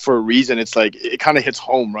for a reason, it's like it kind of hits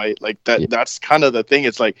home, right? Like that. Yeah. That's kind of the thing.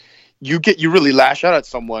 It's like you really lash out at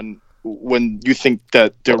someone when you think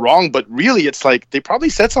that they're wrong, but really it's like they probably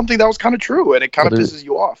said something that was kind of true, and it kind of pisses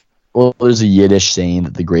you off. Well, there's a Yiddish saying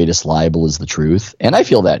that the greatest libel is the truth, and I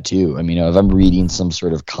feel that too. I mean, if I'm reading some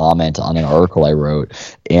sort of comment on an article I wrote,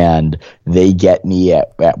 and they get me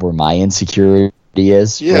at where my insecurity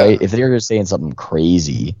is, right? If they're saying something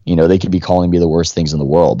crazy, they could be calling me the worst things in the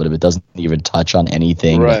world, but if it doesn't even touch on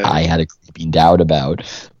anything that I had a creeping doubt about,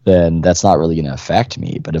 then that's not really going to affect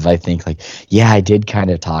me. But if I think I did kind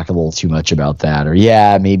of talk a little too much about that, or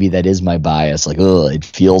maybe that is my bias, it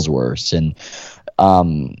feels worse. And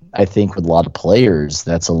I think with a lot of players,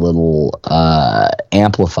 that's a little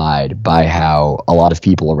amplified by how a lot of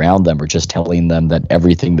people around them are just telling them that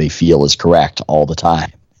everything they feel is correct all the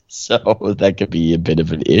time. So that could be a bit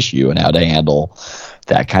of an issue in how to handle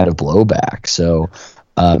that kind of blowback. So,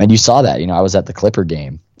 and you saw that, I was at the Clipper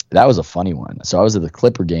game. That was a funny one. So I was at the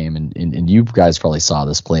Clipper game, and you guys probably saw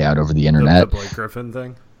this play out over the internet. The Blake Griffin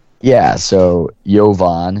thing? Yeah, so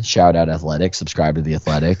Jovan, shout out Athletic, subscribe to the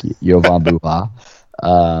Athletic, Jovan Buha,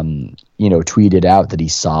 tweeted out that he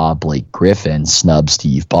saw Blake Griffin snub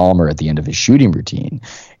Steve Ballmer at the end of his shooting routine.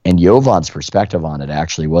 And Jovan's perspective on it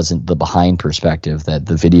actually wasn't the behind perspective that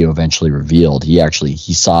the video eventually revealed. He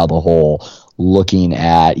saw the whole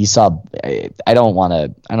I don't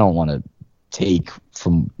want to take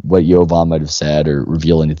from what Jovan might have said or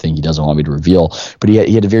reveal anything he doesn't want me to reveal, but he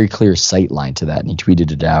had a very clear sight line to that, and he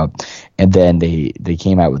tweeted it out. And then they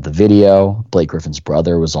came out with the video. Blake Griffin's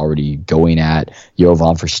brother was already going at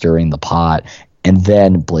Jovan for stirring the pot. And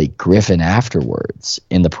then Blake Griffin afterwards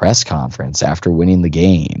in the press conference after winning the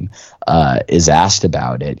game is asked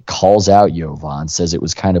about it, calls out Jovan, says it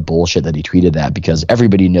was kind of bullshit that he tweeted that because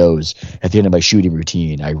everybody knows at the end of my shooting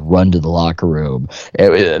routine, I run to the locker room.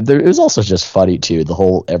 It was also just funny too. The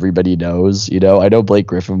whole everybody knows, I know Blake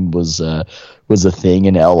Griffin was a thing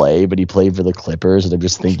in LA, but he played for the Clippers. And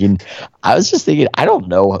I was just thinking, I don't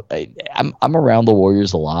know. I'm around the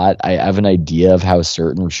Warriors a lot. I have an idea of how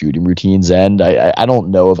certain shooting routines end. I don't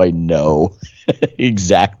know if I know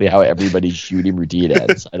exactly how everybody's shooting routine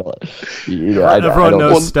ends. Everyone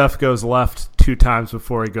knows Steph goes left 2 times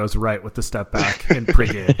before he goes right with the step back in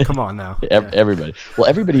pregame. Come on now.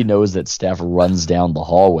 Everybody knows that Steph runs down the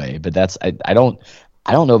hallway, but I don't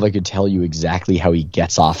know if I could tell you exactly how he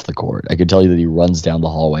gets off the court. I could tell you that he runs down the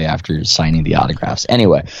hallway after signing the autographs.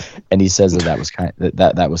 Anyway, and he says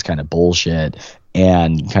that was kind of bullshit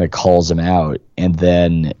and kind of calls him out. And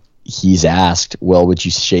then he's asked, well, would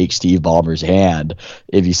you shake Steve Ballmer's hand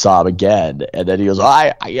if you saw him again? And then he goes,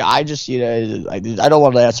 I just, I don't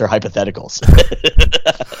want to answer hypotheticals.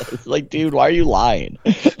 Like, dude, why are you lying?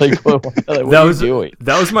 Like, what are you doing?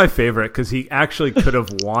 That was my favorite, because he actually could have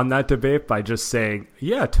won that debate by just saying,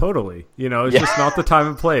 yeah, totally. It's just not the time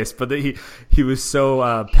and place. But he was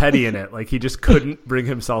so petty in it. Like, he just couldn't bring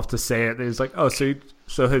himself to say it. And he was like, oh,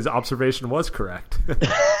 so his observation was correct.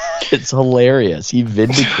 It's hilarious. He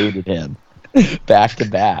vindicated him back to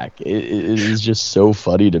back. It is just so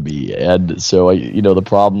funny to me. And so, the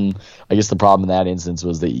problem in that instance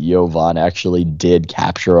was that Jovan actually did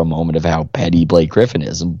capture a moment of how petty Blake Griffin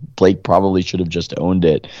is. And Blake probably should have just owned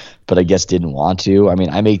it, but I guess didn't want to. I mean,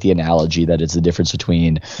 I make the analogy that it's the difference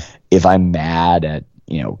between if I'm mad at,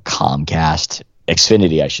 Comcast,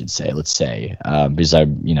 Xfinity, I should say, let's say, because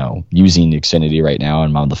I'm, using Xfinity right now and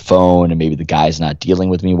I'm on the phone and maybe the guy's not dealing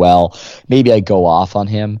with me well. Maybe I go off on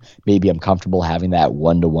him. Maybe I'm comfortable having that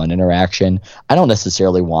one-to-one interaction. I don't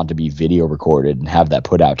necessarily want to be video recorded and have that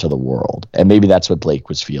put out to the world. And maybe that's what Blake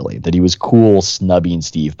was feeling, that he was cool snubbing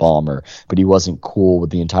Steve Ballmer, but he wasn't cool with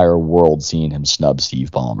the entire world seeing him snub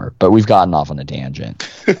Steve Ballmer. But we've gotten off on a tangent.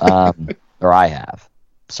 Or I have.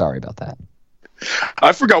 Sorry about that.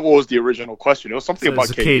 I forgot what was the original question. It was something about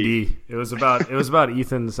KD. It was about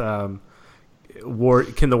Ethan's can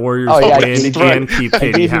the Warriors win and keep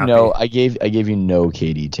KD happy? I gave you no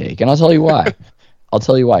KD take, and I'll tell you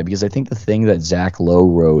why. Because I think the thing that Zach Lowe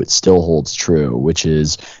wrote still holds true, which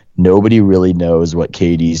is nobody really knows what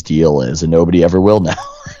KD's deal is, and nobody ever will know.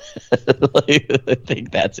 I think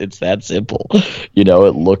it's that simple.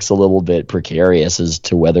 It looks a little bit precarious as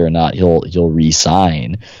to whether or not he'll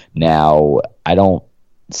re-sign. Now, I don't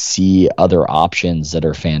see other options that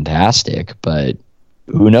are fantastic, but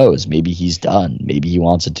who knows? Maybe he's done. Maybe he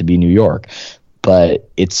wants it to be New York. But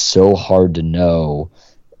it's so hard to know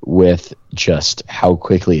with just how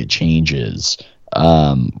quickly it changes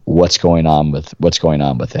what's going on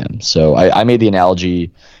with him. So I made the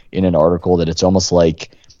analogy in an article that it's almost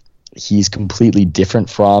like he's completely different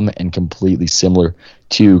from and completely similar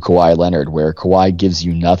to Kawhi Leonard, where Kawhi gives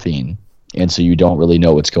you nothing, and so you don't really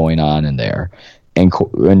know what's going on in there. And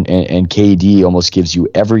KD almost gives you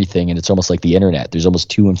everything, and it's almost like the internet. There's almost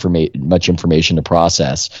too much information to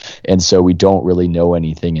process, and so we don't really know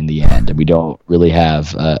anything in the end, and we don't really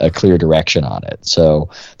have a clear direction on it. So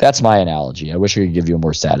that's my analogy. I wish I could give you a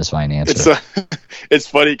more satisfying answer. It's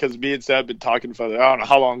funny because me and Sam have been talking for I don't know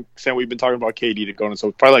how long, Sam, we've been talking about KD to go on.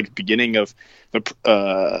 So probably like beginning of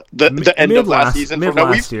the end of last season. Mid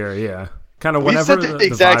last year, yeah. Kind of whenever we said the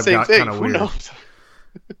exact same thing. Who knows?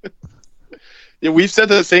 Yeah, we've said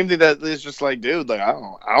the same thing, that it's just like, dude, like I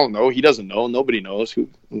don't know. He doesn't know. Nobody knows. Who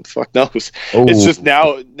the fuck knows? Oh. It's just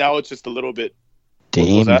now it's just a little bit.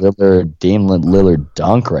 Dame Lillard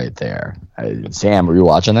dunk right there. Sam, were you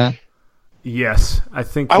watching that? Yes, I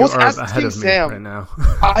think you are ahead of me right now.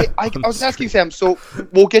 I was asking Sam, so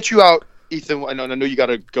we'll get you out, Ethan. I know you got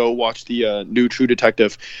to go watch the new True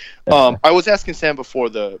Detective. I was asking Sam before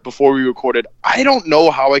we recorded. I don't know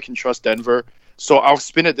how I can trust Denver, so I'll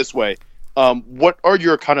spin it this way. What are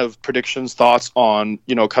your kind of predictions, thoughts on,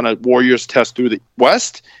 kind of Warriors test through the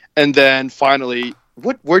West? And then finally,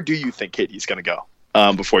 where do you think KD's going to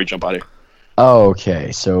go before you jump out of here? Oh,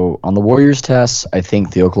 okay. So on the Warriors test, I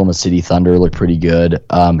think the Oklahoma City Thunder look pretty good.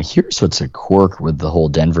 Here's what's a quirk with the whole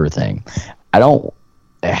Denver thing. I don't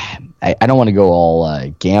want to go all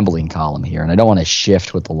gambling column here, and I don't want to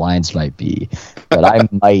shift what the lines might be, but I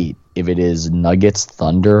might, if it is Nuggets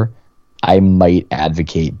Thunder, I might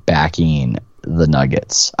advocate backing the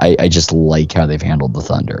Nuggets. I just like how they've handled the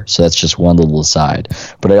Thunder. So that's just one little aside.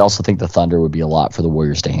 But I also think the Thunder would be a lot for the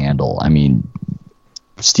Warriors to handle. I mean,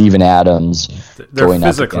 Steven Adams. They're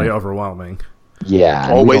physically overwhelming.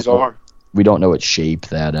 Yeah. Always are. We don't know what shape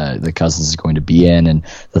that the Cousins is going to be in, and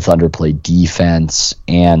the Thunder play defense,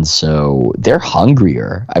 and so they're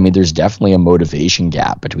hungrier. I mean, there's definitely a motivation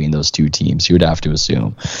gap between those two teams, you would have to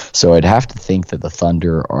assume. So I'd have to think that the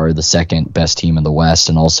Thunder are the second best team in the West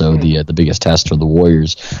and also the biggest test for the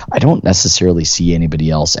Warriors. I don't necessarily see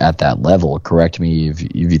anybody else at that level. Correct me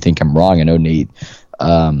if you think I'm wrong. I know Nate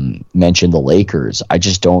mentioned the Lakers. I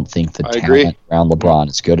just don't think the talent around LeBron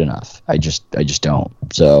is good enough. I just don't.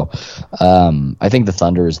 So I think the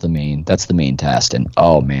Thunder is the main test. And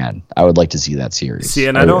oh man, I would like to see that series. See,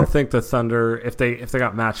 and I don't think the Thunder, if they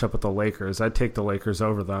got matched up with the Lakers, I'd take the Lakers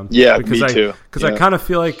over them. Yeah, me too. Because I kind of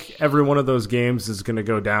feel like every one of those games is going to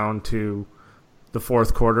go down to the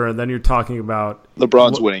fourth quarter, and then you're talking about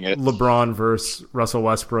LeBron's winning it. LeBron versus Russell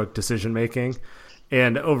Westbrook decision making.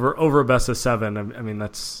 And over a best of 7, I mean,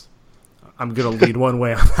 I'm going to lead one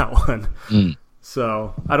way on that one.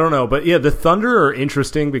 So I don't know, but yeah, the Thunder are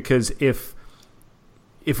interesting because if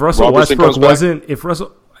Russell Robertson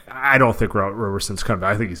Westbrook I don't think Roberson's coming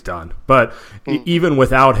back. I think he's done. But even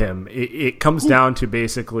without him, it comes down to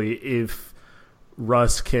basically if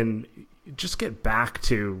Russ can just get back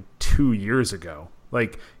to 2 years ago.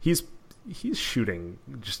 Like he's shooting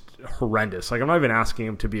just horrendous. Like I'm not even asking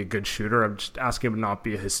him to be a good shooter. I'm just asking him to not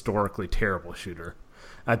be a historically terrible shooter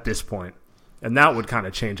at this point. And that would kind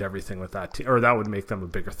of change everything with that team, or that would make them a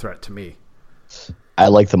bigger threat to me. I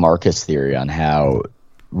like the Marcus theory on how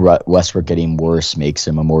Westbrook getting worse makes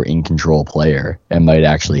him a more in control player and might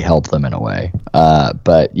actually help them in a way.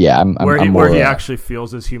 But yeah, I'm where more, he actually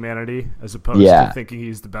feels his humanity as opposed to thinking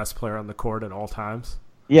he's the best player on the court at all times.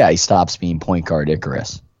 Yeah, he stops being point guard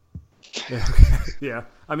Icarus. Yeah,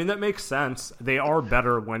 I mean that makes sense. They are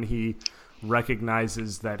better when he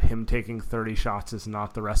recognizes that him taking 30 shots is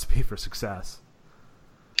not the recipe for success.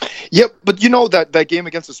 Yeah, but you know that game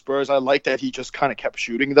against the Spurs, I like that he just kind of kept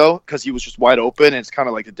shooting though, because he was just wide open, and it's kind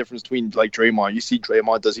of like the difference between like Draymond. You see,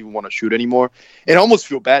 Draymond doesn't even want to shoot anymore. It almost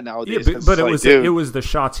feel bad nowadays. Yeah, but it was the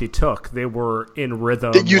shots he took. They were in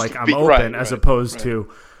rhythm, like I'm open, as opposed to.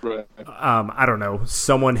 Right. I don't know.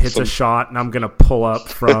 Someone hits a shot, and I'm gonna pull up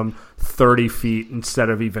from 30 feet instead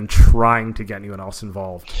of even trying to get anyone else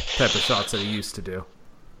involved. Type of shots that he used to do.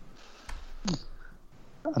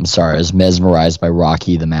 I'm sorry, I was mesmerized by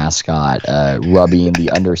Rocky the mascot rubbing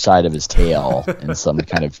the underside of his tail in some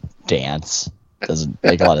kind of dance. Doesn't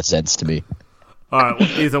make a lot of sense to me. All right,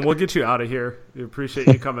 well, Ethan, we'll get you out of here. We appreciate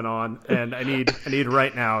you coming on, and I need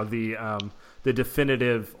right now the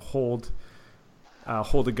definitive hold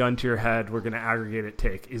a gun to your head. We're going to aggregate it.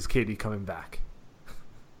 Take is KD coming back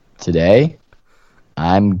today?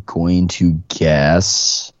 I'm going to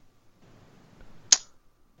guess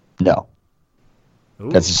no. Ooh.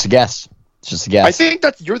 That's just a guess. It's just a guess. I think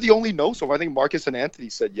that you're the only no. So I think Marcus and Anthony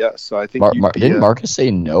said yes. So I think didn't Marcus say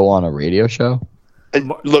no on a radio show?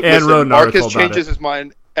 Listen, Marcus changes his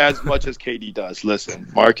mind as much as KD does.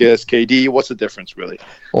 Listen, Marcus, KD, what's the difference really?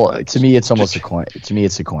 Well, to me, it's almost a coin. To me,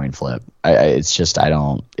 it's a coin flip. It's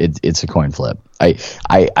a coin flip.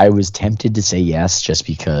 I was tempted to say yes just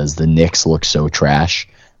because the Knicks look so trash,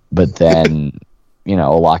 but then. A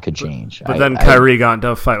lot could change. But then Kyrie got into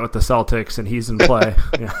a fight with the Celtics, and he's in play.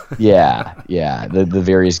 Yeah. The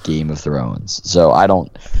various Game of Thrones. So I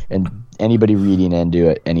don't, and anybody reading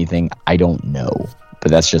into anything, I don't know.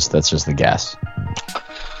 But that's just the guess.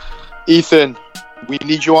 Ethan, we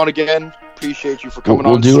need you on again. Appreciate you for coming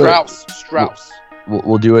on. Strauss.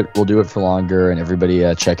 We'll do it. We'll do it for longer. And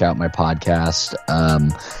everybody, check out my podcast,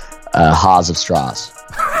 Haas of Strauss.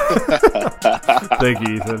 Thank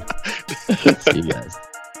you, Ethan. See you guys.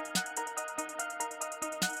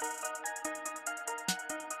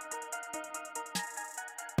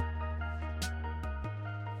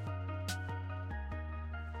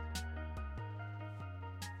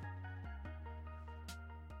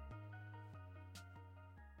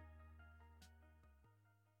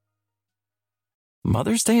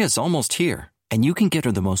 Mother's Day is almost here, and you can get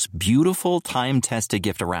her the most beautiful time-tested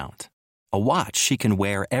gift around. A watch she can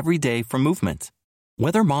wear every day from Movement.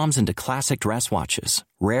 Whether mom's into classic dress watches,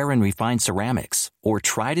 rare and refined ceramics, or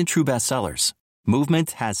tried and true bestsellers,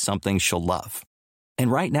 Movement has something she'll love. And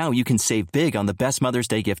right now you can save big on the best Mother's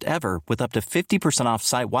Day gift ever with up to 50% off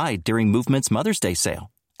site-wide during Movement's Mother's Day sale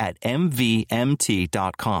at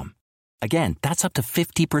MVMT.com. Again, that's up to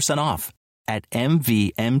 50% off at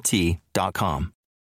MVMT.com.